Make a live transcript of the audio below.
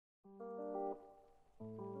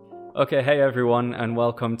Okay, hey everyone, and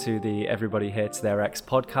welcome to the Everybody Hates Their Ex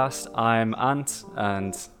podcast. I'm Ant,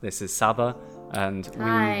 and this is Saba, and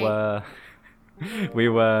Hi. we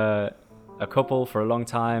were a couple for a long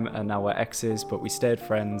time, and now we're exes, but we stayed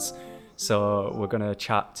friends. So we're gonna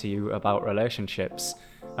chat to you about relationships.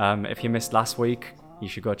 If you missed last week, you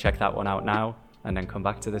should go check that one out now, and then come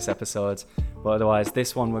back to this episode. But otherwise,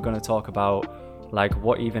 this one we're gonna talk about like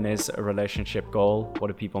what even is a relationship goal, what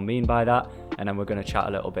do people mean by that, and then we're going to chat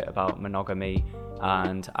a little bit about monogamy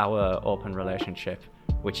and our open relationship,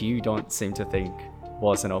 which you don't seem to think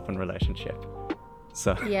was an open relationship.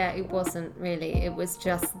 So Yeah, it wasn't really. It was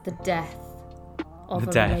just the death of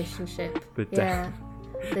a relationship.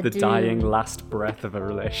 The dying last breath of a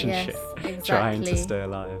relationship. Yes, exactly. Trying to stay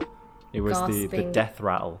alive. It was the death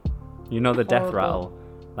rattle. You know the Horrible. death rattle?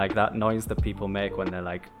 Like that noise that people make when they're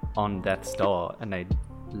like on death's door and they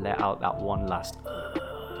let out that one last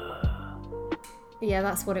Yeah,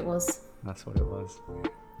 that's what it was. That's what it was.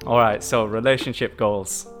 All right, so relationship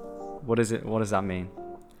goals. What is it? What does that mean?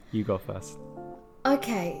 You go first.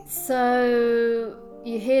 Okay, so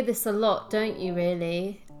you hear this a lot, don't you,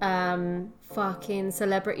 really? Fucking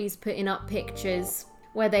celebrities putting up pictures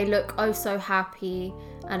where they look oh so happy,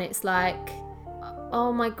 and it's like,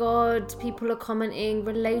 oh my god, people are commenting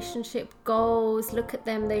relationship goals, look at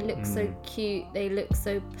them, they look so cute, they look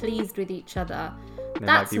so pleased with each other. They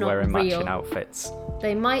That's might be not wearing real. matching outfits.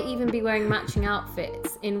 They might even be wearing matching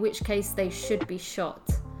outfits, in which case they should be shot.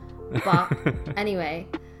 But anyway,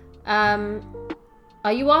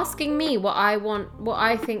 are you asking me what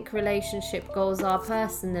I think relationship goals are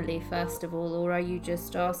personally, first of all, or are you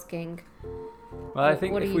just asking? Well, I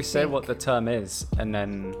think what if do we you say think? what the term is, and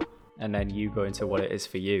then you go into what it is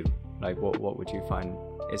for you, like what would you find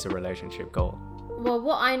is a relationship goal? Well,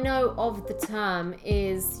 what I know of the term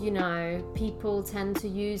is, people tend to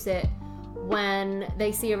use it when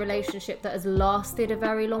they see a relationship that has lasted a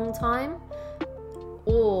very long time,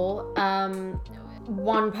 or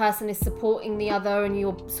one person is supporting the other, and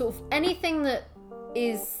you're sort of anything that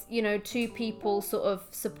is, two people sort of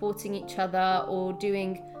supporting each other or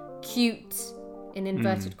doing cute, in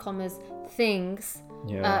inverted commas, things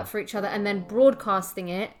for each other, and then broadcasting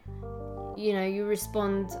it. You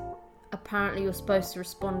respond. Apparently you're supposed to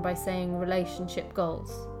respond by saying relationship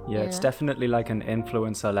goals. Yeah, it's definitely like an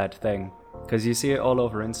influencer-led thing, because you see it all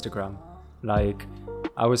over Instagram. Like,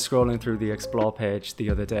 I was scrolling through the Explore page the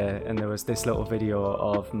other day, and there was this little video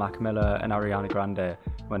of Mac Miller and Ariana Grande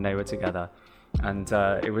when they were together, and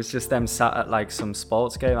it was just them sat at like some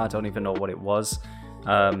sports game. I don't even know what it was.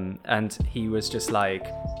 And he was just like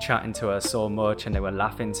chatting to her so much, and they were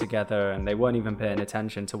laughing together, and they weren't even paying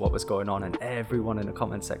attention to what was going on, and everyone in the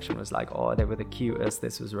comment section was like, oh, they were the cutest,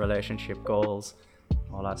 this was relationship goals,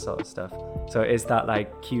 all that sort of stuff. So is that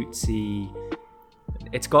like cutesy?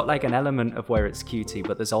 It's got like an element of where it's cutesy,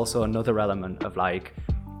 but there's also another element of like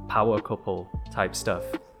power couple type stuff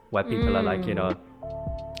where people are like,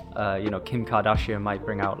 Kim Kardashian might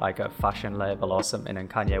bring out like a fashion label or something, and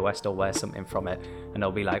Kanye West will wear something from it, and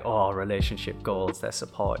they'll be like, oh, relationship goals, they're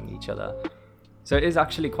supporting each other. So it is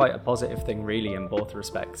actually quite a positive thing really in both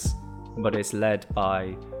respects, but it's led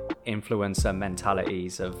by influencer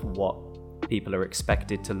mentalities of what people are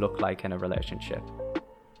expected to look like in a relationship.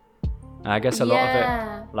 And I guess a lot of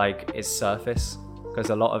it like is surface, because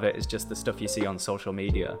a lot of it is just the stuff you see on social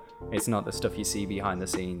media. It's not the stuff you see behind the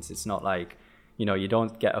scenes. It's not like, you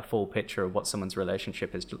don't get a full picture of what someone's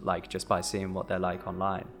relationship is like just by seeing what they're like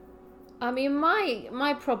online. I mean,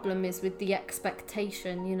 my problem is with the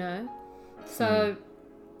expectation, So,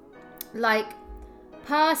 like,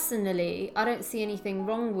 personally, I don't see anything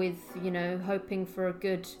wrong with, hoping for a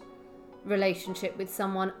good relationship with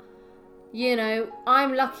someone.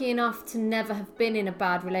 I'm lucky enough to never have been in a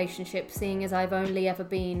bad relationship, seeing as I've only ever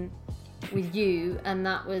been with you, and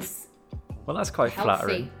that was Well, that's quite healthy.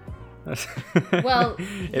 flattering. Well,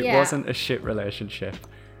 It wasn't a shit relationship.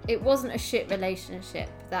 It wasn't a shit relationship.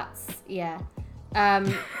 That's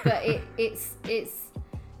but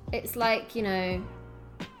it's like,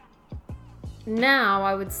 now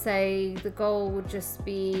I would say the goal would just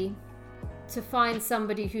be to find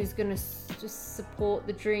somebody who's gonna just support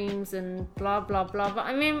the dreams and blah blah blah. But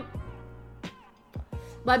I mean,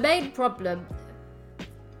 my main problem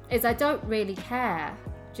is I don't really care.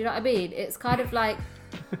 Do you know what I mean? It's kind of like,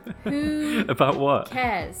 who About what?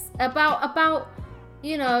 cares about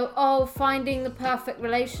finding the perfect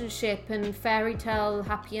relationship and fairy tale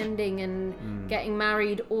happy ending and getting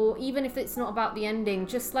married, or even if it's not about the ending,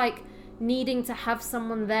 just like needing to have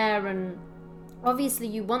someone there. And obviously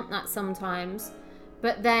you want that sometimes,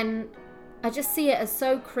 but then I just see it as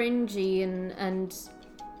so cringy and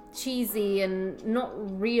cheesy and not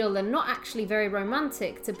real and not actually very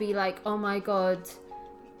romantic to be like, oh my god,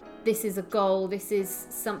 this is a goal, this is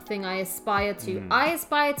something I aspire to. I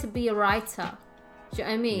aspire to be a writer. Do you know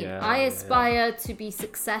what I mean? I aspire to be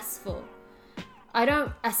successful. I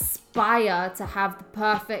don't aspire to have the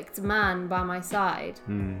perfect man by my side.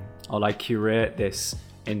 Or like curate this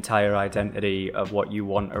entire identity of what you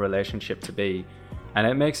want a relationship to be. And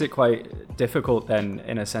it makes it quite difficult then,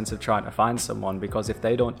 in a sense, of trying to find someone, because if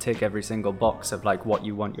they don't tick every single box of like what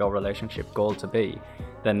you want your relationship goal to be,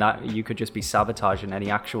 then that you could just be sabotaging any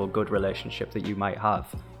actual good relationship that you might have,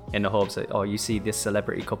 in the hopes that, oh, you see this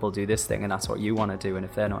celebrity couple do this thing and that's what you want to do, and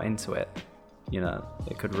if they're not into it, you know,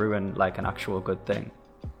 it could ruin like an actual good thing.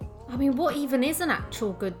 I mean, what even is an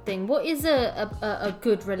actual good thing? What is a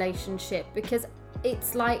good relationship? Because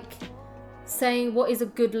it's like saying, what is a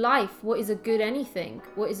good life? What is a good anything?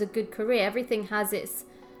 What is a good career? Everything has its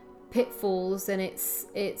pitfalls and its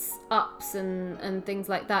ups and things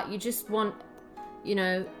like that. You just want, you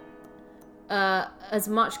know, as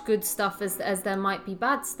much good stuff as there might be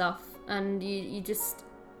bad stuff, and you just,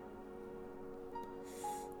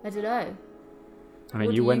 I don't know. I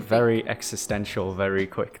mean, you went very existential very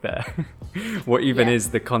quick there. What even is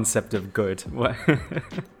the concept of good?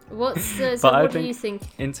 What's what do you think?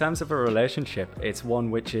 In terms of a relationship, it's one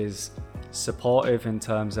which is supportive in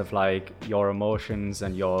terms of like your emotions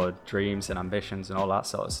and your dreams and ambitions and all that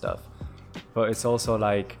sort of stuff. But it's also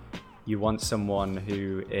like you want someone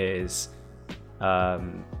who is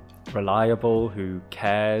reliable, who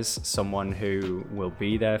cares, someone who will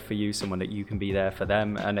be there for you, someone that you can be there for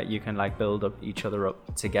them, and that you can like build up each other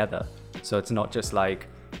up together. So it's not just like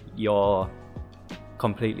you're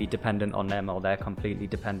completely dependent on them or they're completely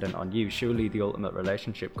dependent on you. Surely the ultimate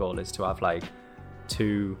relationship goal is to have like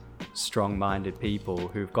two strong-minded people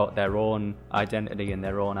who've got their own identity and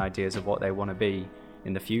their own ideas of what they want to be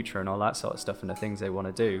in the future and all that sort of stuff and the things they want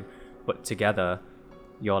to do, but together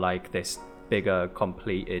you're like this bigger,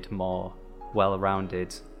 completed, more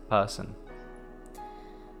well-rounded person.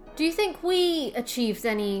 Do you think we achieved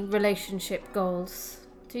any relationship goals?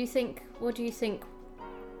 What do you think?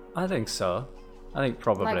 I think so. I think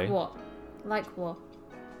probably. Like what?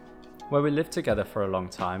 Well, we lived together for a long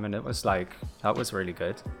time, and it was like, that was really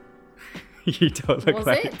good. You don't look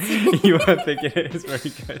you weren't thinking it was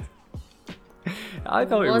very good. I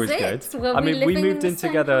thought it was good. I mean, we moved in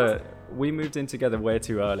together. We moved in together way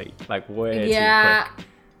too early, like way too quick.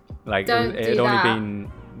 Like it had only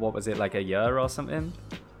been, what was it, like a year or something,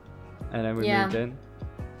 and then we moved in.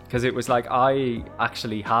 Because it was like I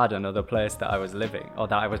actually had another place that I was living, or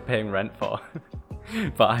that I was paying rent for.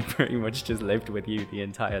 But I pretty much just lived with you the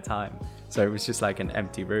entire time. So it was just like an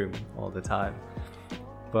empty room all the time.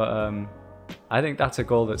 But I think that's a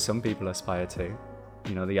goal that some people aspire to.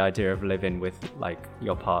 You know, the idea of living with like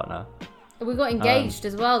your partner. We got engaged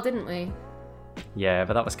as well, didn't we? Yeah,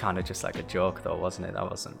 but that was kind of just like a joke though, wasn't it? That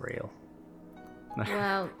wasn't real.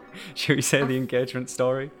 Well, should we say the engagement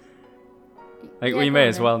story? Like, we may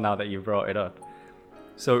as well now that you brought it up.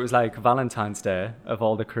 So it was like Valentine's Day, of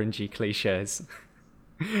all the cringy cliches.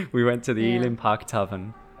 We went to the Ealing Park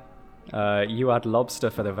Tavern. You had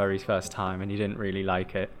lobster for the very first time and you didn't really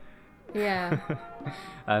like it. Yeah.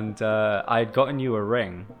 And I'd gotten you a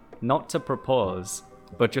ring, not to propose,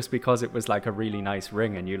 but just because it was like a really nice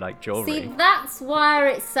ring and you like jewelry. See, that's why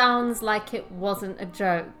it sounds like it wasn't a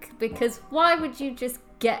joke. Because why would you just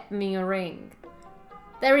get me a ring?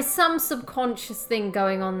 There is some subconscious thing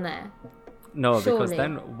going on there. No, surely. Because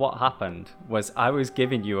then what happened was I was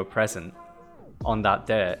giving you a present on that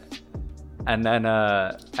date, and then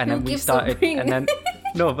we started,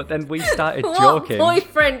 but then we started joking. What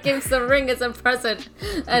boyfriend gives a ring as a present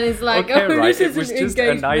and is like, okay, oh, right, this it is was an just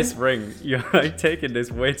engagement. a nice ring. You're like taking this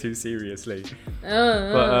way too seriously.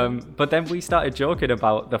 But then we started joking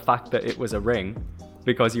about the fact that it was a ring,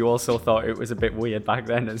 because you also thought it was a bit weird back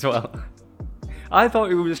then as well. I thought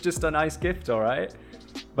it was just a nice gift, all right?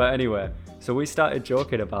 But anyway, so we started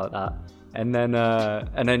joking about that. And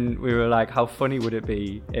then we were like, how funny would it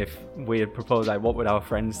be if we had proposed, like, what would our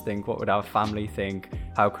friends think? What would our family think?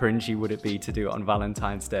 How cringy would it be to do it on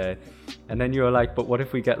Valentine's Day? And then you were like, but what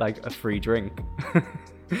if we get like a free drink?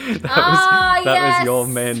 that was your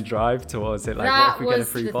main drive towards it. Like, what if we get a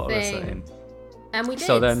free bottle or something? And we did.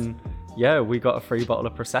 So then, we got a free bottle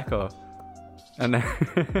of Prosecco. And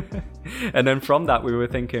then, and then from that, we were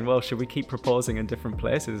thinking, well, should we keep proposing in different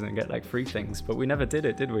places and get like free things? But we never did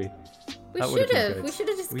it, did we? We should have. We should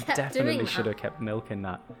have just kept doing that. We definitely should have kept milking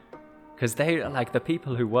that. Because they, like, the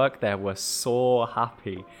people who worked there were so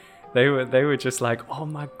happy They were just like, oh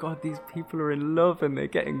my god, these people are in love and they're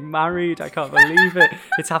getting married. I can't believe it.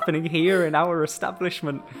 It's happening here in our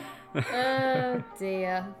establishment. Oh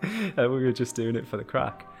dear. And we were just doing it for the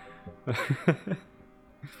crack.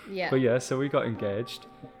 Yeah. But yeah, so we got engaged.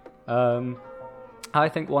 I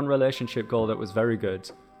think one relationship goal that was very good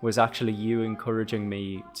was actually you encouraging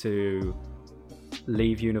me to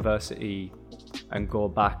leave university and go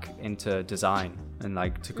back into design and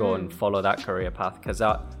like to go and follow that career path, because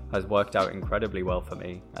that has worked out incredibly well for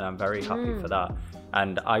me and I'm very happy for that.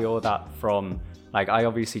 And I owe that from, like, I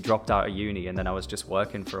obviously dropped out of uni and then I was just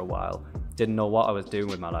working for a while, didn't know what I was doing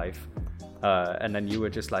with my life, and then you were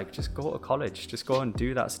just like, just go to college, just go and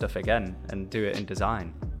do that stuff again and do it in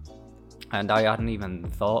design. And I hadn't even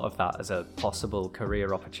thought of that as a possible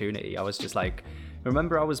career opportunity. I was just like,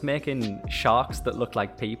 remember I was making sharks that looked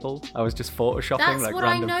like people? I was just photoshopping That's like what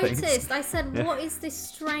random I noticed. things. I said, what is this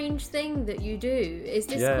strange thing that you do? Is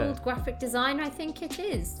this called graphic design? I think it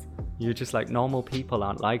is. You're just like, normal people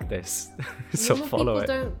aren't like this. So Normal follow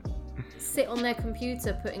people it. don't sit on their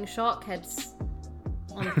computer putting shark heads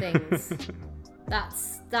on things.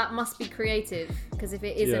 That must be creative, because if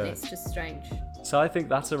it isn't, it's just strange. So I think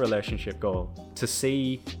that's a relationship goal, to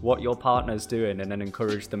see what your partner's doing and then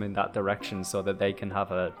encourage them in that direction so that they can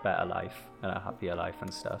have a better life and a happier life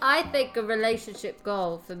and stuff. I think a relationship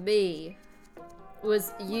goal for me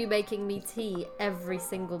was you making me tea every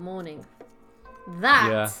single morning.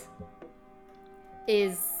 That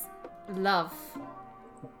is love.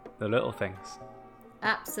 The little things.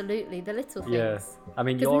 Absolutely, the little things. Yeah. I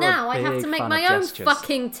mean, Because you're now a I have big to make fan my of own gestures.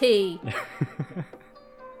 fucking tea.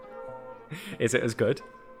 Is it as good?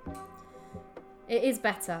 It is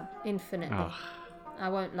better, infinitely. Oh. I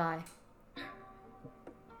won't lie.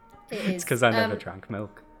 It is. It's because I never drank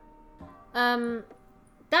milk.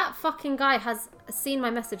 That fucking guy has seen my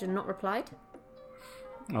message and not replied.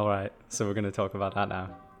 All right, so we're going to talk about that now.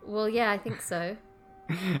 Well, yeah, I think so.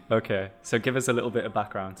 Okay, so give us a little bit of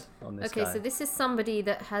background on this guy. Okay, so this is somebody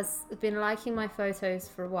that has been liking my photos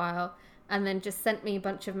for a while and then just sent me a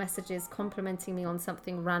bunch of messages complimenting me on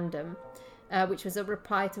something random, which was a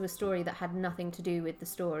reply to a story that had nothing to do with the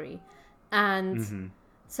story. And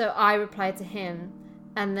so I replied to him,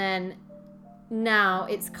 and then now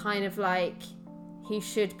it's kind of like he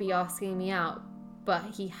should be asking me out, but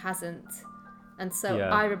he hasn't. And so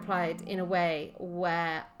I replied in a way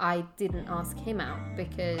where I didn't ask him out,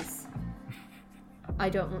 because I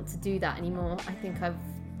don't want to do that anymore. I think I've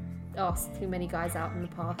asked too many guys out in the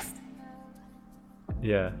past.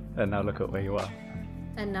 Yeah, and now look at where you are.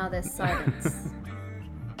 And now there's silence.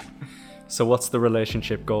 So what's the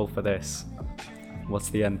relationship goal for this? What's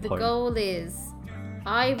the end The point? goal is,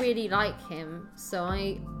 I really like him, so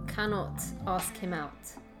I cannot ask him out.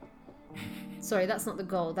 Sorry, that's not the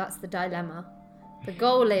goal, that's the dilemma. The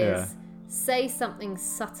goal is, say something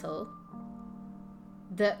subtle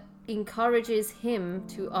that encourages him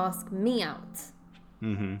to ask me out.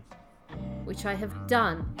 Which I have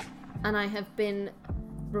done, and I have been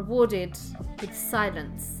rewarded with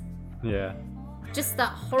silence. Yeah. Just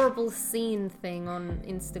that horrible scene thing on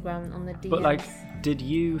Instagram on the DMs. But like, did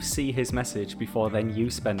you see his message before then you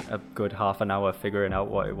spent a good half an hour figuring out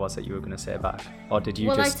what it was that you were going to say back? Or did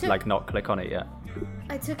you like not click on it yet?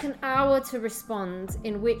 I took an hour to respond,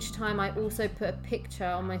 in which time I also put a picture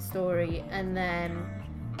on my story, and then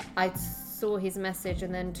I saw his message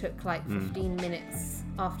and then took like 15 minutes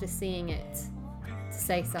after seeing it to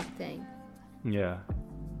say something. Yeah.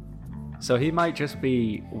 So he might just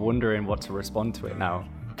be wondering what to respond to it now,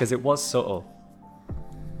 because it was subtle.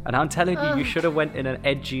 And I'm telling you, you should have went in an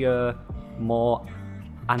edgier, more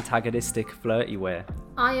antagonistic, flirty way.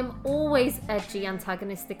 I am always edgy,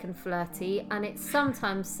 antagonistic and flirty, and it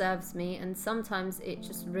sometimes serves me and sometimes it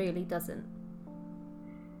just really doesn't.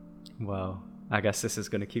 Well, I guess this is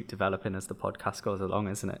going to keep developing as the podcast goes along,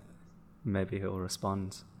 isn't it? Maybe he'll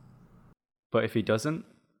respond. But if he doesn't,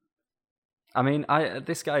 I mean,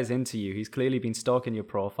 this guy's into you. He's clearly been stalking your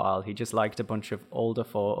profile. He just liked a bunch of older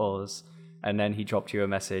photos, and then he dropped you a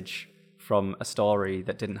message from a story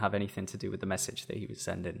that didn't have anything to do with the message that he was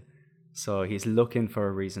sending. So he's looking for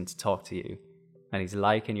a reason to talk to you, and he's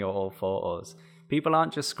liking your old photos. People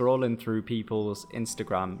aren't just scrolling through people's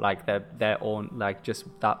Instagram, like their own, like just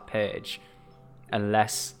that page,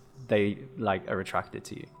 unless they like are attracted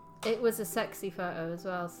to you. It was a sexy photo as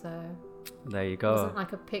well, so There you it go. wasn't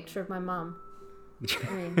like a picture of my mum.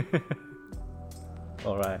 I mean,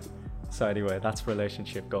 All right. So anyway, that's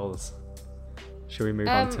relationship goals. Should we move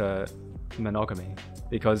on to monogamy?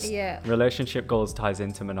 Because relationship goals ties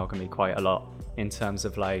into monogamy quite a lot in terms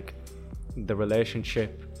of like the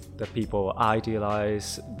relationship, that people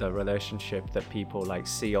idealize, the relationship that people like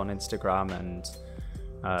see on Instagram and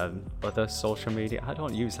other social media. I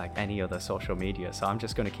don't use like any other social media, so I'm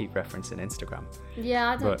just going to keep referencing Instagram.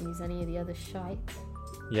 Yeah, I don't use any of the other shite.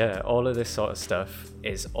 Yeah, all of this sort of stuff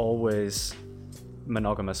is always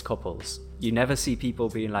monogamous couples. You never see people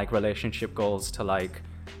being like relationship goals to like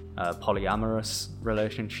polyamorous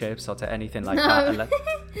relationships or to anything like that.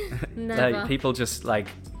 Never. Like, people just like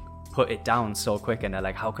put it down so quick and they're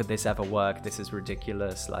like, how could this ever work? This is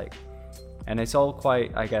ridiculous. Like, and it's all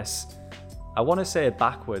quite, I guess, I want to say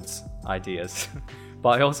backwards ideas,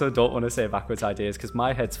 but I also don't want to say backwards ideas because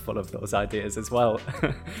my head's full of those ideas as well.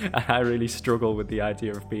 And I really struggle with the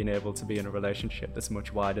idea of being able to be in a relationship that's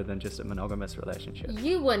much wider than just a monogamous relationship.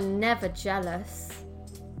 You were never jealous.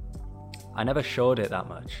 I never showed it that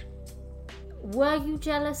much. Were you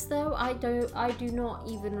jealous though? I do not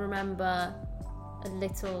even remember a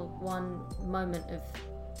little one moment of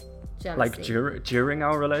jealousy. Like during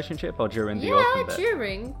our relationship or during the open bit? Yeah,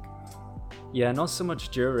 during. Yeah, not so much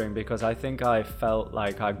during, because I think I felt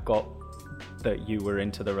like I got that you were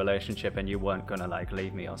into the relationship and you weren't gonna like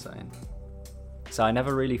leave me or something. So I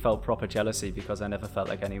never really felt proper jealousy because I never felt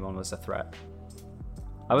like anyone was a threat.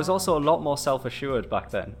 I was also a lot more self-assured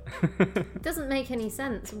back then. It doesn't make any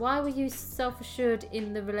sense. Why were you self-assured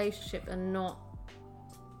in the relationship and not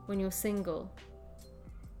when you're single?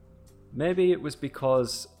 Maybe it was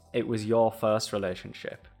because it was your first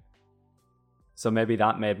relationship. So maybe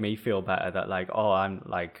that made me feel better that like, oh, I'm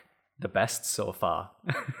like the best so far.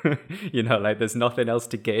 You know, like there's nothing else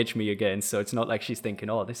to gauge me against. So it's not like she's thinking,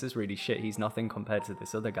 oh, this is really shit. He's nothing compared to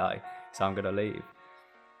this other guy. So I'm going to leave.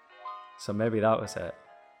 So maybe that was it.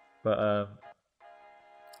 But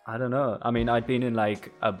I don't know. I mean, I'd been in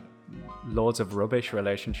like loads of rubbish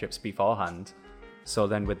relationships beforehand. So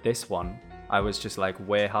then with this one, I was just like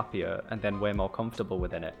way happier and then way more comfortable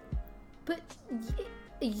within it. But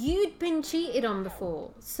you'd been cheated on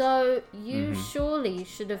before, so you surely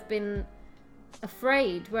should have been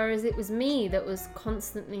afraid, whereas it was me that was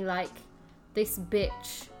constantly like, this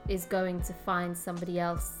bitch is going to find somebody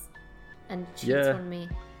else and cheat on me.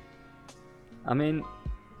 I mean,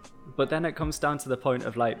 but then it comes down to the point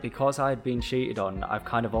of like, because I'd been cheated on, I've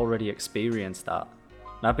kind of already experienced that.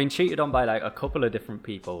 And I've been cheated on by like a couple of different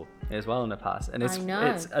people as well in the past. And it's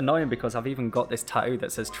annoying because I've even got this tattoo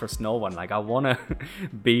that says trust no one. Like I want to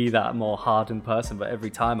be that more hardened person, but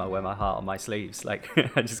every time I wear my heart on my sleeves, like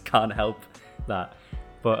I just can't help that.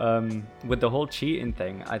 But with the whole cheating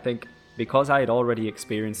thing, I think because I had already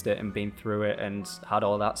experienced it and been through it and had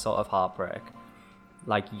all that sort of heartbreak,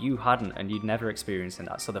 like you hadn't and you'd never experienced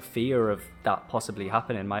that. So the fear of that possibly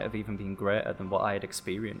happening might have even been greater than what I had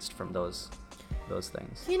experienced from those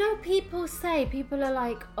things. You know, people are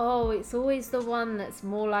like, oh, it's always the one that's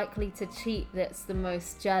more likely to cheat that's the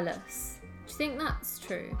most jealous. Do you think that's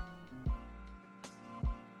true?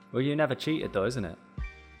 Well, you never cheated though, isn't it?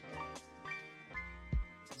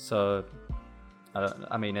 So,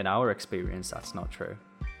 I mean, in our experience, that's not true.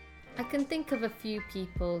 I can think of a few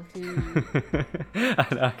people who...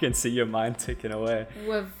 And I can see your mind ticking away.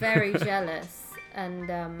 ...were very jealous and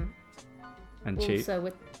cheat.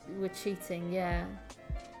 Also were cheating, yeah.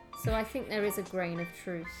 So I think there is a grain of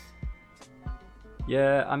truth.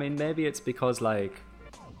 Yeah, I mean, maybe it's because, like,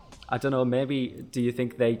 I don't know, maybe do you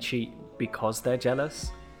think they cheat because they're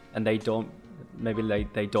jealous and they don't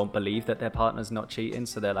believe that their partner's not cheating,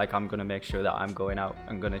 so they're like, I'm going to make sure that I'm going out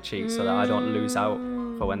and going to cheat so that I don't lose out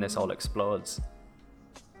for when this all explodes.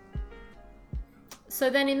 So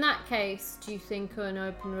then in that case, do you think an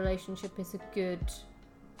open relationship is a good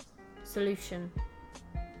solution?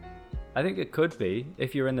 I think it could be,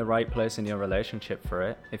 if you're in the right place in your relationship for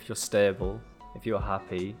it, if you're stable, if you're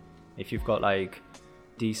happy, if you've got like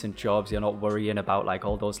decent jobs, you're not worrying about like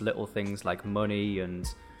all those little things like money and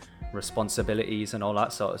responsibilities and all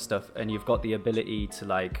that sort of stuff, and you've got the ability to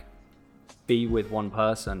like be with one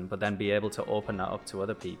person but then be able to open that up to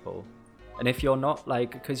other people. And if you're not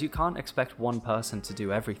like, because you can't expect one person to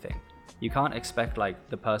do everything. You can't expect like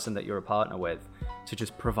the person that you're a partner with to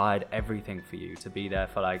just provide everything for you, to be there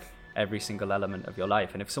for like every single element of your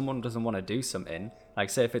life. And if someone doesn't want to do something, like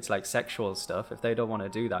say if it's like sexual stuff, if they don't want to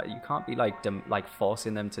do that, you can't be like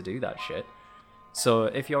forcing them to do that shit. So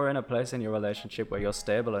if you're in a place in your relationship where you're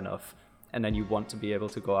stable enough and then you want to be able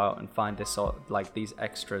to go out and find this sort of like these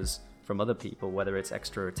extras from other people, whether it's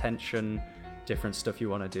extra attention, different stuff you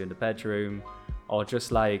want to do in the bedroom, or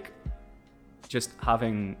just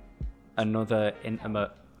having another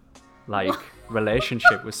intimate like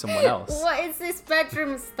relationship with someone else. What is this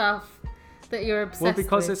bedroom stuff that you're obsessed with? Well,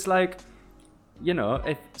 because it's like, you know,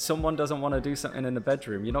 if someone doesn't want to do something in the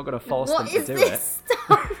bedroom, you're not going to force them to do it.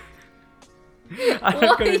 Stuff? I'm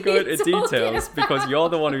not going to go are into you talking details about? because you're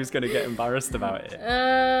the one who's going to get embarrassed about it.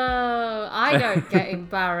 Oh, I don't get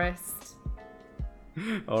embarrassed.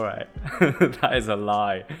 All right. That is a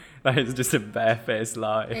lie. That is just a barefaced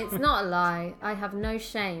lie. It's not a lie. I have no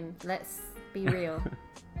shame. Let's be real.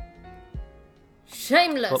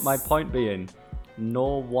 Shameless. But my point being,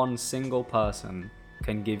 no one single person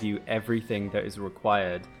can give you everything that is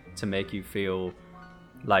required to make you feel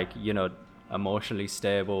like, you know, emotionally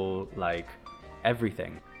stable, like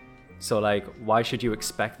everything. So like, why should you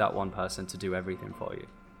expect that one person to do everything for you?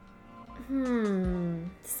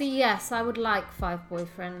 See, yes, I would like 5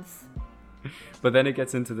 boyfriends. But then it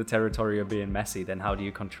gets into the territory of being messy. Then how do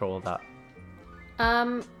you control that?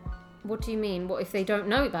 What do you mean? What if they don't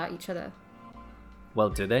know about each other? Well,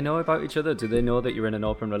 do they know about each other? Do they know that you're in an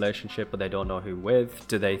open relationship but they don't know who with?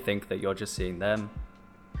 Do they think that you're just seeing them?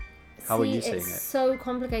 How are you seeing it's it? so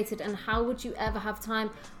complicated, and how would you ever have time?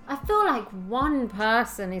 I feel like one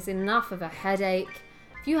person is enough of a headache.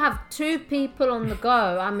 If you have 2 people on the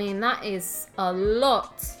go, I mean, that is a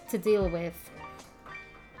lot to deal with.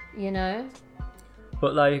 You know?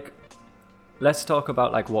 But like, let's talk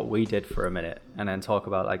about like what we did for a minute and then talk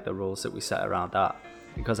about like the rules that we set around that.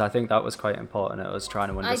 Because I think that was quite important. I was trying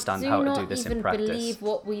to understand how to do this in practice. I do not even believe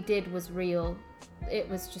what we did was real. It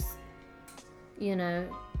was just, you know.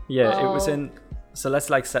 Yeah, it was in. So let's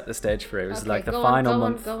like set the stage for it. It was Okay, like the go final on,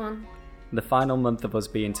 month. Go on. The final month of us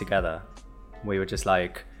being together, we were just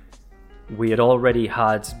like, we had already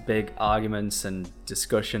had big arguments and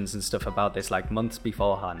discussions and stuff about this like months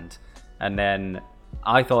beforehand, and then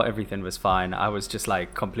I thought everything was fine. I was just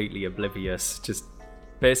like completely oblivious, just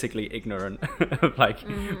basically ignorant of like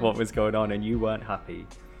what was going on, and you weren't happy.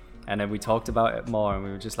 And then we talked about it more, and we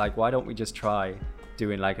were just like, why don't we just try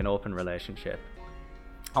doing like an open relationship?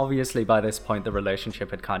 Obviously by this point the relationship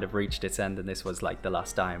had kind of reached its end, and this was like the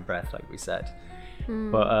last dying breath, like we said.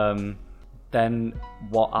 But then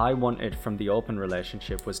what I wanted from the open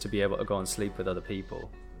relationship was to be able to go and sleep with other people.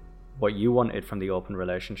 What you wanted from the open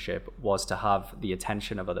relationship was to have the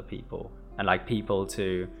attention of other people, and like people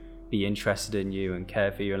to be interested in you and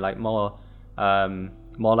care for you, and like more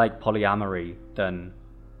like polyamory than,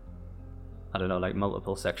 I don't know, like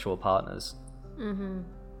multiple sexual partners.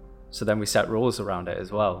 So then we set rules around it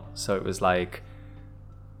as well. So it was like,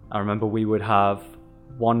 I remember we would have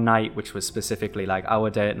one night which was specifically like our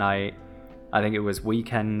date night. I think it was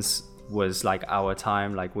weekends was like our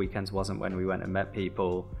time. Like weekends wasn't when we went and met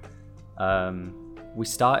people. We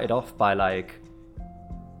started off by like,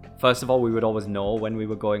 first of all, we would always know when we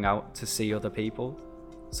were going out to see other people.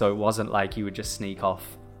 So it wasn't like you would just sneak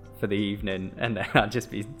off for the evening and then I'd just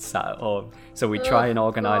be sat at home. So we try and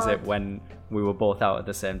organise it when we were both out at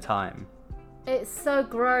the same time. It's so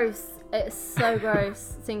gross. It's so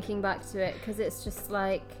gross thinking back to it, because it's just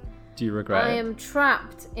like, Do you regret I it? am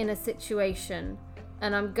trapped in a situation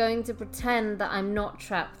and I'm going to pretend that I'm not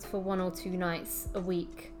trapped for 1 or 2 nights a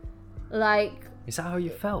week. Like, Is that how you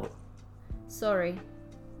felt? sorry.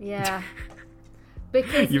 Yeah.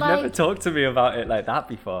 Because You've like, never talked to me about it like that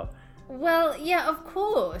before. well, yeah, of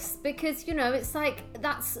course, because, you know, it's like,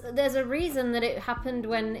 there's a reason that it happened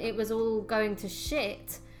when it was all going to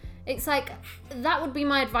shit. It's like, that would be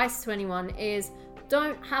my advice to anyone, is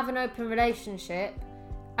don't have an open relationship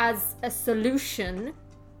as a solution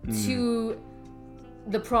to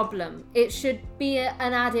the problem. It should be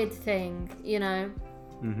an added thing, you know.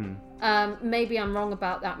 Maybe I'm wrong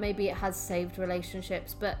about that. Maybe it has saved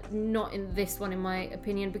relationships, but not in this one, in my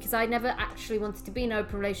opinion, because I never actually wanted to be in an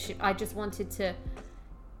open relationship. I just wanted to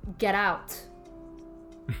get out.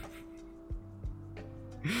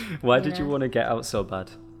 Why did you want to get out so bad?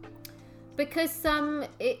 Because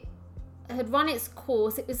it had run its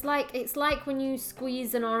course. It's like when you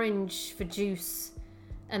squeeze an orange for juice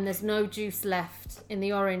and there's no juice left in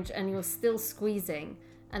the orange and you're still squeezing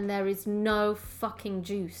and there is no fucking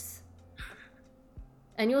juice.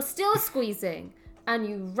 And you're still squeezing and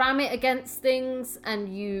you ram it against things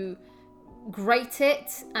and you grate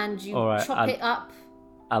it and you chop it up.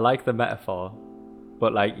 I like the metaphor,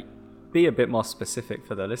 but like, be a bit more specific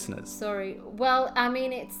for the listeners. Sorry. Well, I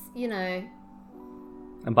mean, it's, you know.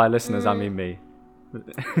 And by listeners, I mean me.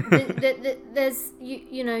 There's,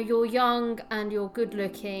 you know, you're young and you're good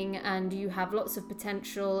looking and you have lots of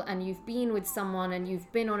potential and you've been with someone and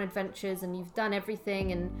you've been on adventures and you've done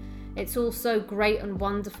everything and it's all so great and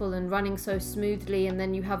wonderful and running so smoothly, and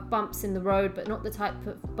then you have bumps in the road, but not the type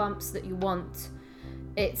of bumps that you want.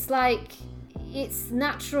 It's like, it's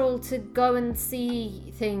natural to go and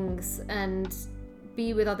see things and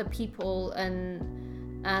be with other people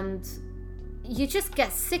and you just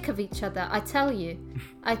get sick of each other. I tell you,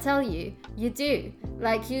 you do.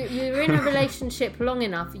 Like you're in a relationship long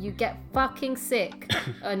enough, you get fucking sick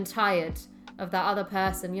and tired of that other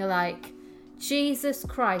person. You're like, Jesus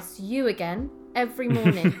Christ, you again every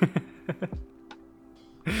morning.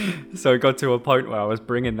 So it got to a point where I was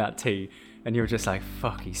bringing that tea and you were just like,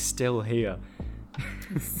 fuck, he's still here.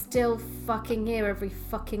 Still fucking here every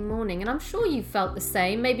fucking morning. And I'm sure you felt the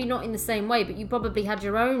same, maybe not in the same way, but you probably had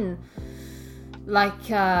your own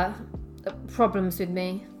problems with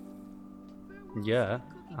me. Yeah,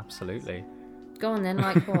 absolutely. Go on then,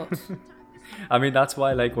 like what? I mean, that's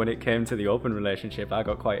why, like, when it came to the open relationship, I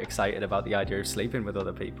got quite excited about the idea of sleeping with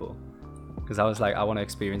other people, because I was like, I want to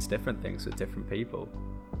experience different things with different people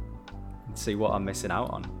and see what I'm missing out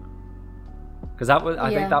on. Because I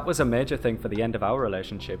think that was a major thing for the end of our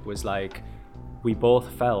relationship, was like, we both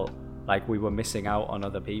felt like we were missing out on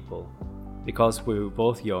other people because we were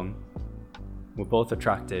both young, we're both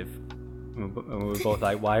attractive, and we were both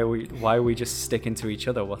like, why are we just sticking to each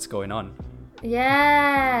other? What's going on?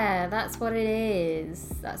 Yeah, that's what it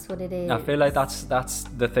is. I feel like that's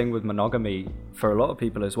the thing with monogamy for a lot of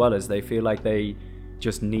people as well, is they feel like they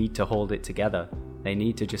just need to hold it together. They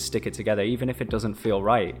need to just stick it together, even if it doesn't feel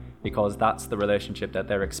right, because that's the relationship that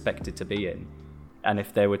they're expected to be in. And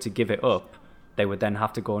if they were to give it up, they would then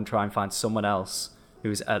have to go and try and find someone else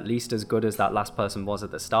who's at least as good as that last person was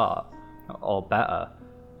at the start, or better,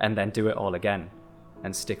 and then do it all again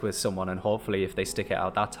and stick with someone. And hopefully if they stick it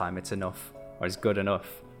out that time, it's enough, or it's good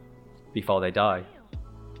enough before they die.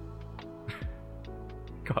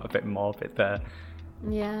 Got a bit morbid there.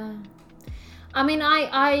 Yeah. I mean,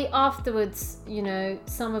 I afterwards,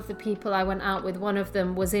 some of the people I went out with, one of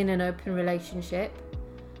them was in an open relationship.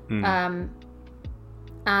 And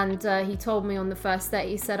he told me on the first date,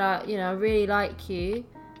 he said, I really like you.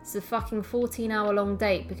 It's a fucking 14-hour long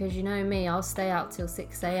date, because you know me, I'll stay out till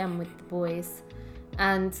 6 a.m. with the boys.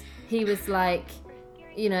 And he was like,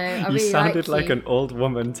 I really like you. You sounded like an old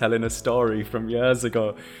woman telling a story from years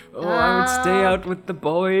ago. I would stay out with the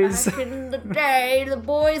boys. Back in the day, the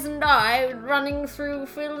boys and I running through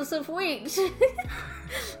fields of wheat.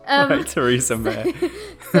 Right, Theresa May.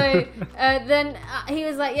 So then he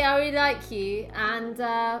was like, I really like you, and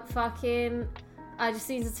I just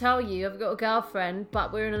need to tell you, I've got a girlfriend,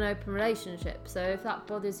 but we're in an open relationship. So if that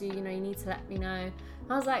bothers you, you need to let me know.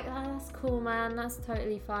 I was like, that's cool, man. That's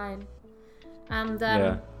totally fine. And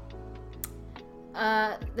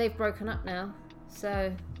they've broken up now,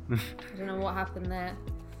 so I don't know what happened there.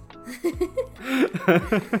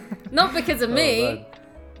 Not because of me,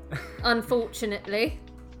 unfortunately.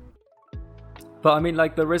 But I mean,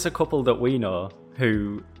 like, there is a couple that we know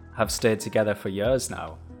who have stayed together for years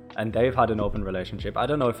now, and they've had an open relationship. I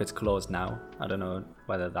don't know if it's closed now. I don't know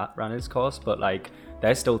whether that ran its course, but like,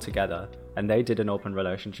 they're still together, and they did an open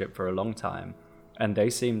relationship for a long time, and they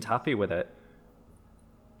seemed happy with it.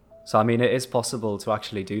 So, I mean, it is possible to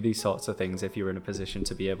actually do these sorts of things if you're in a position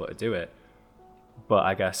to be able to do it. But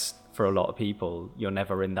I guess for a lot of people, you're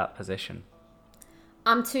never in that position.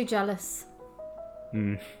 I'm too jealous.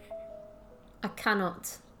 I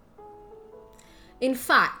cannot. In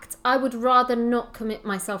fact, I would rather not commit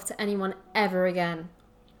myself to anyone ever again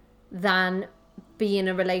than be in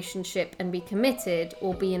a relationship and be committed,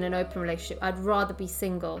 or be in an open relationship. I'd rather be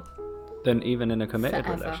single. Than even in a committed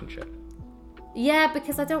forever. Relationship. Yeah,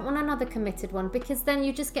 because I don't want another committed one, because then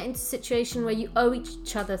you just get into a situation where you owe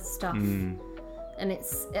each other stuff. And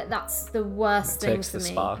that's the worst thing for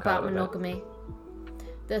me about monogamy.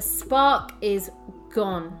 The spark is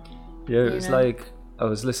gone. Yeah, it was like, I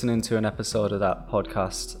was listening to an episode of that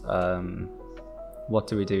podcast, What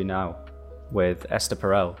Do We Do Now, with Esther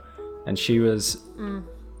Perel, and she was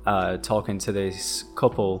talking to this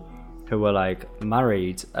couple who were like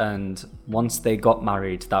married, and once they got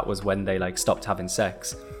married, that was when they like stopped having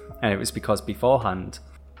sex. And it was because beforehand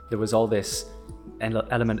there was all this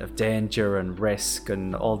element of danger and risk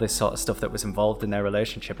and all this sort of stuff that was involved in their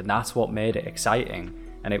relationship, and that's what made it exciting.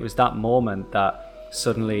 And it was that moment that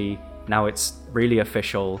suddenly, now it's really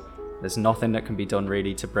official. There's nothing that can be done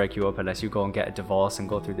really to break you up unless you go and get a divorce and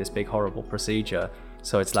go through this big horrible procedure.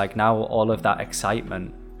 So it's like now all of that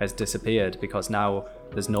excitement has disappeared, because now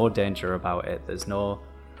there's no danger about it. There's no,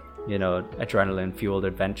 adrenaline fueled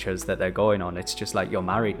adventures that they're going on. It's just like, you're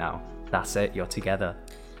married now. That's it. You're together.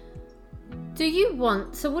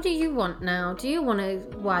 So what do you want now? Do you want a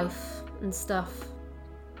wife and stuff?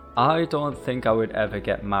 I don't think I would ever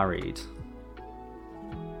get married.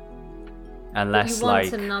 Unless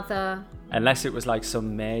unless it was like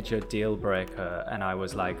some major deal breaker and I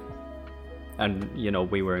was like, and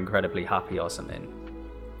we were incredibly happy or something.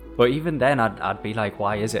 But even then, I'd be like,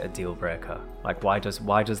 why is it a deal breaker? Like, why does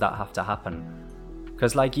that have to happen?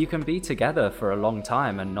 Because, like, you can be together for a long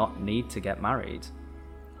time and not need to get married.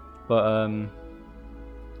 But,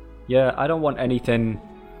 yeah, I don't want anything...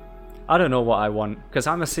 I don't know what I want, because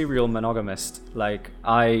I'm a serial monogamist. Like,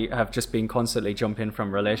 I have just been constantly jumping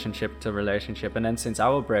from relationship to relationship, and then since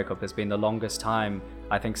our breakup has been the longest time,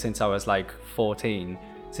 I think since I was like 14,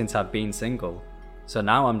 since I've been single. So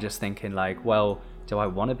now I'm just thinking like, well, do I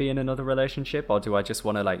want to be in another relationship, or do I just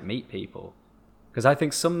want to like meet people? Because I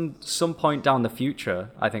think some point down the future,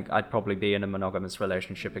 I think I'd probably be in a monogamous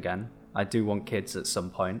relationship again. I do want kids at some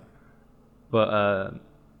point, but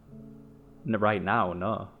right now,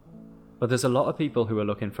 no. But there's a lot of people who are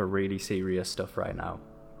looking for really serious stuff right now.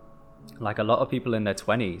 Like a lot of people in their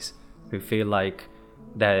 20s who feel like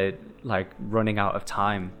they're like running out of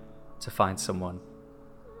time to find someone.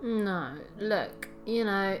 No, look, you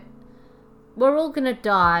know, we're all gonna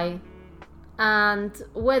die. And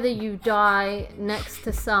whether you die next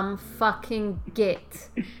to some fucking git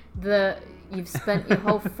that you've spent your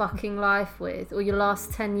whole fucking life with, or your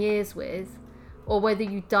last 10 years with, or whether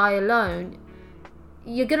you die alone,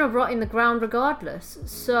 you're gonna rot in the ground regardless.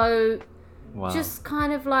 So just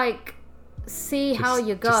kind of like see how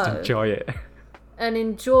you go. Just enjoy it. And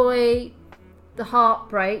enjoy the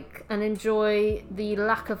heartbreak, and enjoy the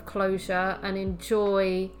lack of closure, and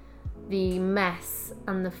enjoy the mess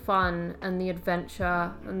and the fun and the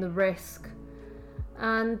adventure and the risk.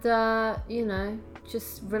 And, you know,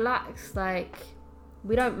 just relax. Like,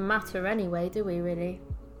 we don't matter anyway, do we, really?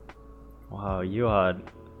 Wow, you are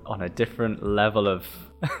on a different level of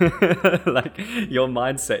like your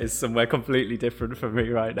mindset is somewhere completely different from me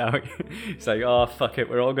right now. It's like, oh fuck it,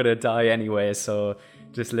 we're all gonna die anyway, so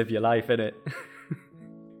just live your life, innit?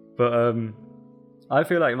 But I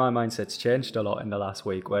feel like my mindset's changed a lot in the last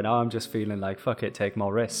week, where now I'm just feeling like, fuck it, take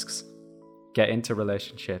more risks, get into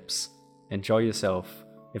relationships, enjoy yourself.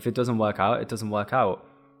 If it doesn't work out, it doesn't work out.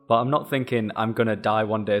 But I'm not thinking I'm gonna die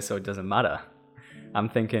one day so it doesn't matter. I'm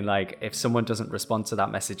thinking like, if someone doesn't respond to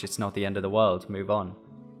that message, it's not the end of the world, move on.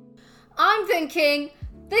 I'm thinking,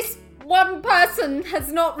 this one person has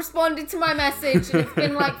not responded to my message, and it's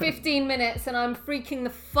been like 15 minutes and I'm freaking the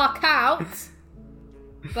fuck out.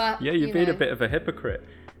 But yeah, you've been a bit of a hypocrite.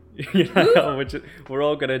 You know, we're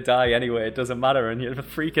all gonna die anyway, it doesn't matter, and you're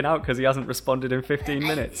freaking out because he hasn't responded in 15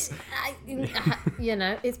 minutes. You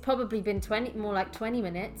know, it's probably been more like 20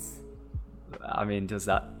 minutes. I mean, does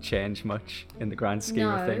that change much in the grand scheme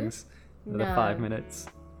of things? The 5 minutes?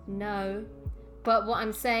 No. But what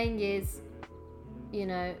I'm saying is, you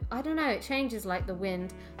know, I don't know, it changes like the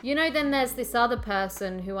wind. You know, then there's this other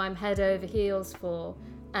person who I'm head over heels for,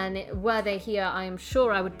 and were they here, I am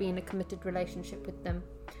sure I would be in a committed relationship with them.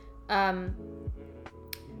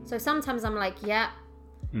 So sometimes I'm like, yeah,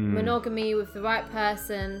 monogamy with the right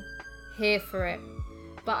person, here for it.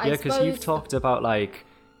 But I suppose... because you've talked about like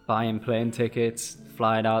buying plane tickets,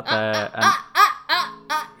 flying out there,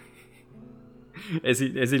 Is he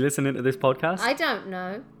listening to this podcast? I don't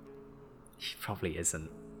know. He probably isn't.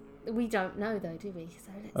 We don't know though, do we?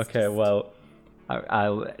 So okay, well,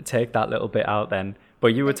 I'll take that little bit out then. But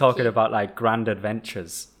you were talking about like grand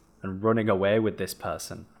adventures and running away with this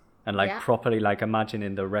person, and like properly like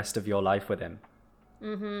imagining the rest of your life with him.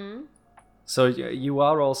 Mm-hmm. So you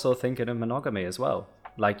are also thinking of monogamy as well.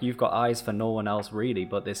 Like, you've got eyes for no one else really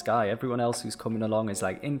but this guy. Everyone else who's coming along is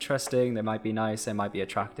like interesting, they might be nice, they might be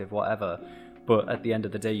attractive, whatever. But at the end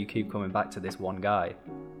of the day, you keep coming back to this one guy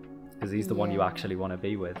because he's the one you actually want to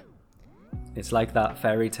be with. It's like that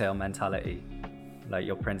fairy tale mentality, like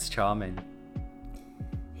your Prince Charming.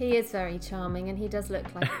 He is very charming, and he does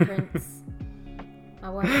look like a prince. I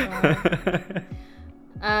won't lie.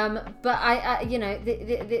 But I you know,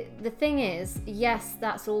 the thing is, yes,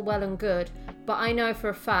 that's all well and good, but I know for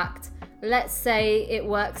a fact, let's say it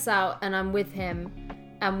works out and I'm with him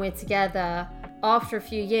and we're together, after a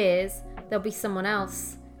few years, there'll be someone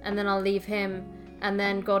else, and then I'll leave him, and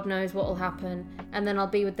then God knows what will happen, and then I'll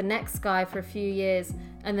be with the next guy for a few years,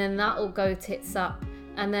 and then that'll go tits up,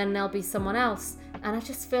 and then there'll be someone else, and I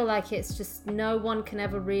just feel like it's just no one can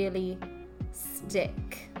ever really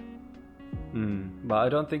stick. But I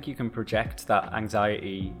don't think you can project that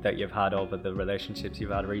anxiety that you've had over the relationships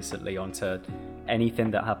you've had recently onto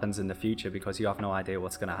anything that happens in the future, because you have no idea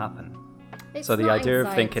what's going to happen. So the idea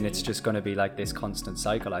of thinking it's just going to be like this constant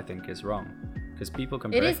cycle, I think, is wrong. Because people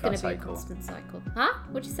can break that cycle. It is going to be a constant cycle. Huh?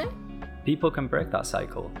 What'd you say? People can break that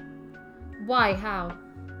cycle. Why? How?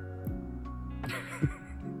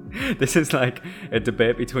 This is like a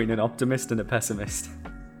debate between an optimist and a pessimist.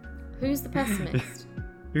 Who's the pessimist?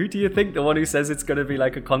 Who do you think? The one who says it's going to be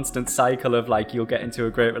like a constant cycle of like you'll get into a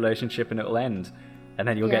great relationship and it'll end, and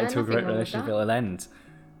then you'll get into a great relationship, it'll end.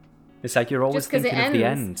 It's like you're always thinking of the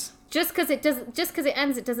end. Just because it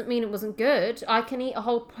ends, it doesn't mean it wasn't good. I can eat a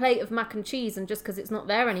whole plate of mac and cheese, and just because it's not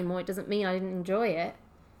there anymore, it doesn't mean I didn't enjoy it.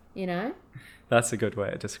 You know? That's a good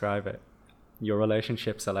way to describe it. Your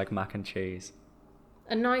relationships are like mac and cheese.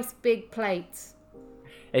 A nice big plate.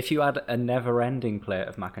 If you had a never-ending plate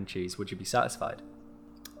of mac and cheese, would you be satisfied?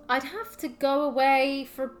 I'd have to go away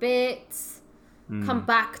for a bit, come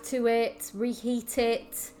back to it, reheat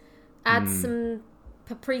it, add some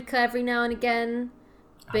paprika every now and again,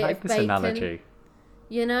 bit of bacon. Analogy.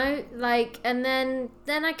 You know, like, and then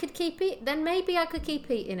I could keep it. Then maybe I could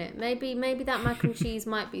keep eating it. Maybe that mac and cheese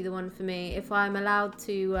might be the one for me if I'm allowed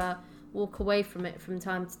to walk away from it from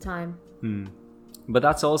time to time. But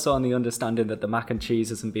that's also on the understanding that the mac and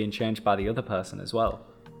cheese isn't being changed by the other person as well.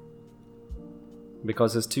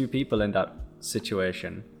 Because there's two people in that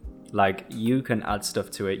situation. Like, you can add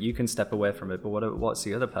stuff to it, you can step away from it, but what's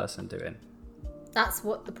the other person doing? That's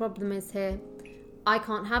what the problem is here. I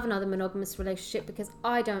can't have another monogamous relationship because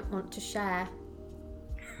I don't want to share.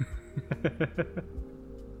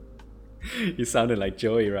 You sounded like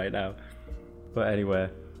Joey right now. But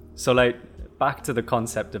anyway, so like, back to the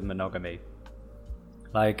concept of monogamy.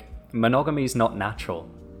 Like, monogamy is not natural.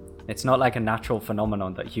 It's not like a natural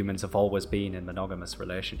phenomenon that humans have always been in monogamous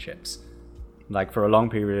relationships. Like, for a long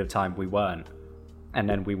period of time, we weren't. And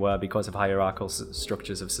then we were because of hierarchical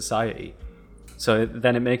structures of society. So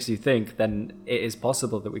then it makes you think, then it is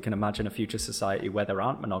possible that we can imagine a future society where there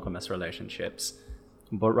aren't monogamous relationships.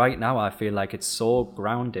 But right now, I feel like it's so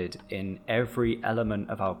grounded in every element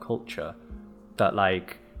of our culture that,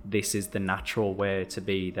 like, this is the natural way to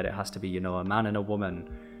be, that it has to be, you know, a man and a woman,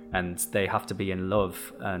 and they have to be in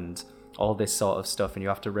love and all this sort of stuff, and you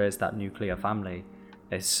have to raise that nuclear family.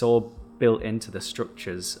 It's so built into the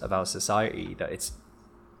structures of our society that it's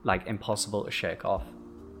like impossible to shake off.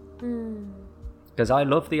 Because I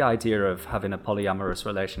love the idea of having a polyamorous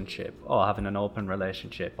relationship or having an open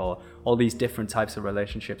relationship or all these different types of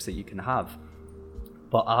relationships that you can have.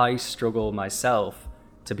 But I struggle myself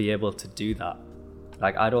to be able to do that.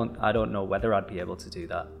 Like, I don't know whether I'd be able to do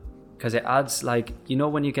that. Because it adds, like, you know,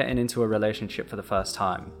 when you're getting into a relationship for the first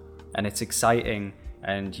time and it's exciting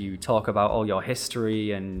and you talk about all your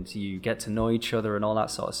history and you get to know each other and all that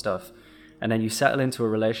sort of stuff, and then you settle into a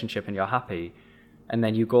relationship and you're happy, and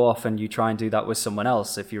then you go off and you try and do that with someone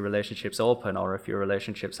else if your relationship's open or if your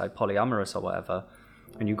relationship's like polyamorous or whatever,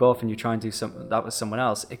 and you go off and you try and do that with someone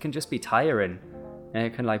else, it can just be tiring and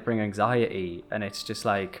it can like bring anxiety, and it's just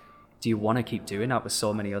like, do you want to keep doing that with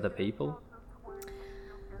so many other people?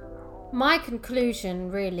 My conclusion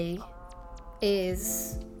really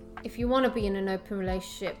is, if you want to be in an open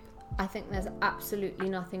relationship, I think there's absolutely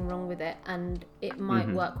nothing wrong with it, and it might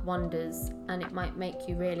work wonders and it might make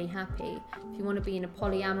you really happy. If you want to be in a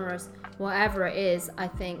polyamorous, whatever it is, I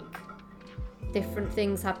think different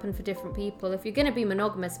things happen for different people. If you're going to be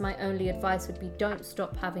monogamous, my only advice would be, don't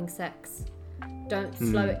stop having sex. Don't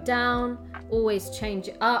slow it down. Always change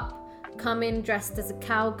it up. Come in dressed as a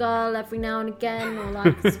cowgirl every now and again, or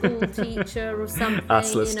like a school teacher or something.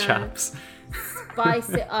 Assless chaps. Spice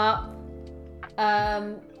it up.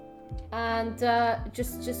 And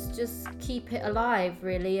just keep it alive,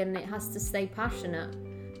 really, and it has to stay passionate.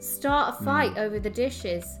 Start a fight over the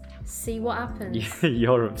dishes. See what happens.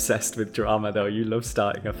 You're obsessed with drama, though. You love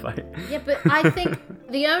starting a fight. Yeah, but I think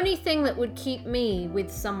the only thing that would keep me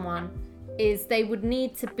with someone is they would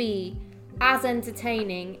need to be as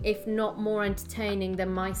entertaining, if not more entertaining than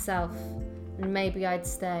myself, and maybe I'd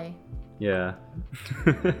stay. Yeah.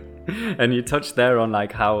 And you touched there on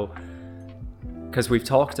like how, because we've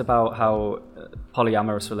talked about how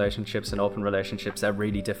polyamorous relationships and open relationships are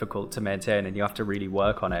really difficult to maintain and you have to really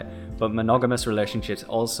work on it, but monogamous relationships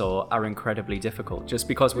also are incredibly difficult. Just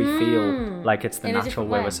because we feel like it's the natural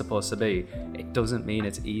way we're supposed to be, it doesn't mean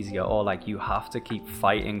it's easy at all. Like, you have to keep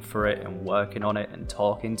fighting for it and working on it and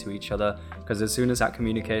talking to each other, because as soon as that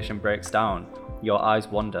communication breaks down, your eyes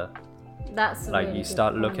wander. That's like really you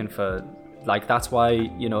start looking for, like, that's why,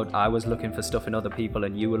 you know, I was looking for stuff in other people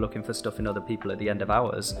and you were looking for stuff in other people at the end of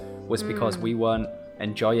ours, was because we weren't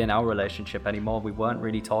enjoying our relationship anymore. We weren't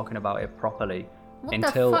really talking about it properly. What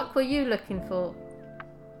the fuck were you looking for?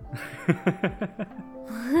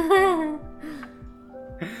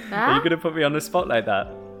 Are you gonna put me on the spot like that?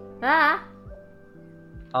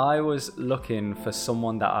 I was looking for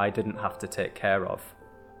someone that I didn't have to take care of.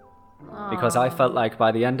 Because I felt like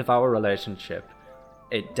by the end of our relationship,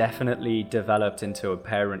 it definitely developed into a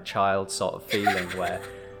parent-child sort of feeling where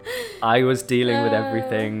I was dealing with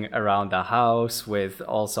everything around the house, with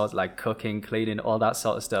all sorts like cooking, cleaning, all that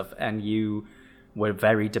sort of stuff. And you were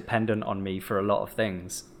very dependent on me for a lot of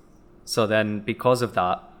things. So then because of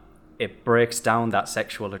that, it breaks down that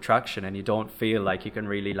sexual attraction, and you don't feel like you can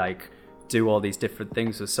really like do all these different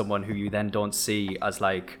things with someone who you then don't see as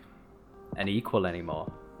like an equal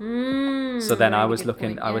anymore. So then I was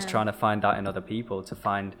looking, I was trying to find that in other people, to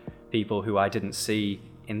find people who I didn't see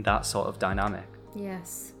in that sort of dynamic.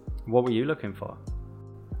 Yes. What were you looking for?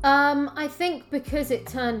 I think because it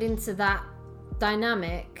turned into that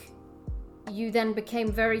dynamic, you then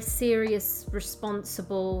became very serious,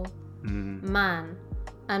 responsible man.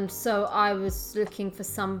 And so I was looking for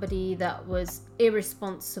somebody that was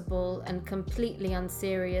irresponsible and completely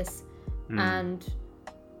unserious and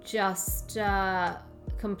just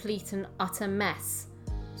complete and utter mess.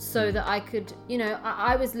 So that I could, you know,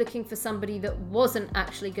 I was looking for somebody that wasn't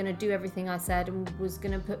actually going to do everything I said and was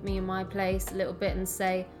going to put me in my place a little bit and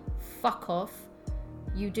say, fuck off,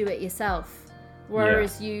 you do it yourself.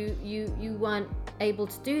 Whereas you weren't able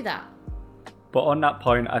to do that. But on that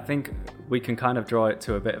point, I think we can kind of draw it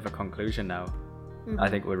to a bit of a conclusion now. I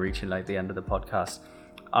think we're reaching like the end of the podcast.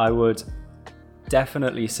 I would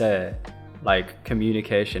definitely say like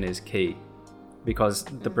communication is key, because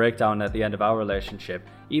the breakdown at the end of our relationship,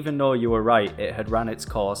 even though you were right, it had ran its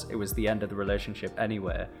course, it was the end of the relationship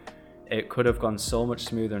anyway, it could have gone so much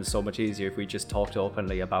smoother and so much easier if we just talked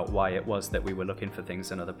openly about why it was that we were looking for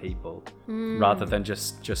things in other people, rather than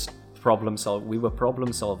just problem solve. We were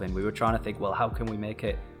problem solving. We were trying to think, well, how can we make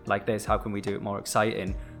it like this? How can we do it more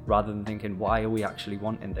exciting? Rather than thinking, why are we actually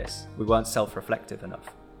wanting this? We weren't self-reflective enough.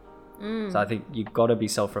 So I think you've got to be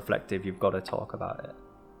self-reflective. You've got to talk about it.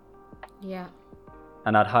 Yeah.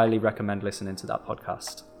 And I'd highly recommend listening to that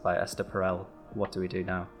podcast by Esther Perel. What do we do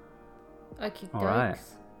now? Okay. All right.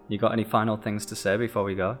 You got any final things to say before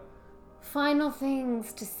we go? Final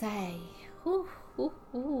things to say.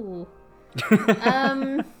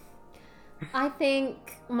 I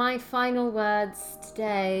think my final words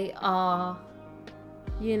today are,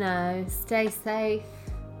 you know, stay safe,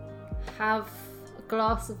 have a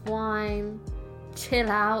glass of wine, chill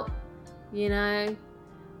out, you know,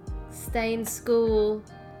 stay in school,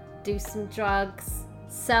 do some drugs,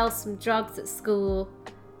 sell some drugs at school.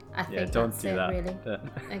 I think don't that's do it, that. really.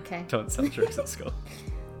 Okay. Don't sell drugs at school.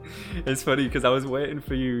 It's funny because I was waiting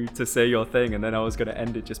for you to say your thing, and then I was going to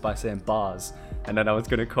end it just by saying bars, and then I was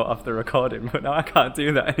going to cut off the recording, but now I can't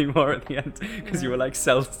do that anymore at the end because you were like,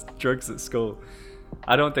 sell drugs at school.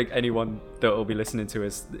 I don't think anyone that will be listening to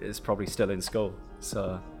is probably still in school,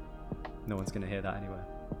 so no one's going to hear that anyway.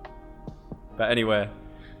 But anyway,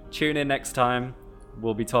 tune in next time.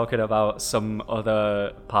 We'll be talking about some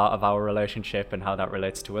other part of our relationship and how that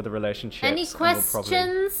relates to other relationships. Any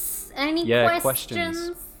questions?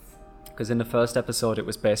 Questions. Because in the first episode, it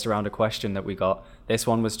was based around a question that we got. This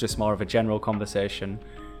one was just more of a general conversation.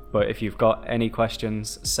 But if you've got any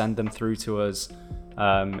questions, send them through to us.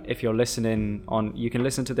 If you're listening on, you can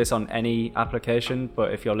listen to this on any application,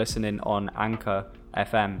 but if you're listening on Anchor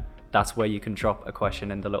FM, that's where you can drop a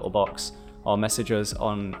question in the little box, or message us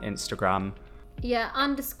on Instagram. Yeah,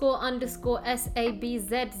 __SABZZZ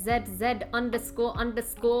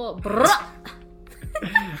 __.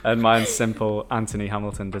 And mine's simple, Anthony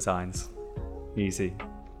Hamilton Designs. Easy.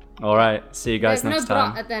 All right, see you guys There's next no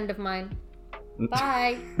time. bra at the end of mine.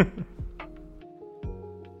 Bye.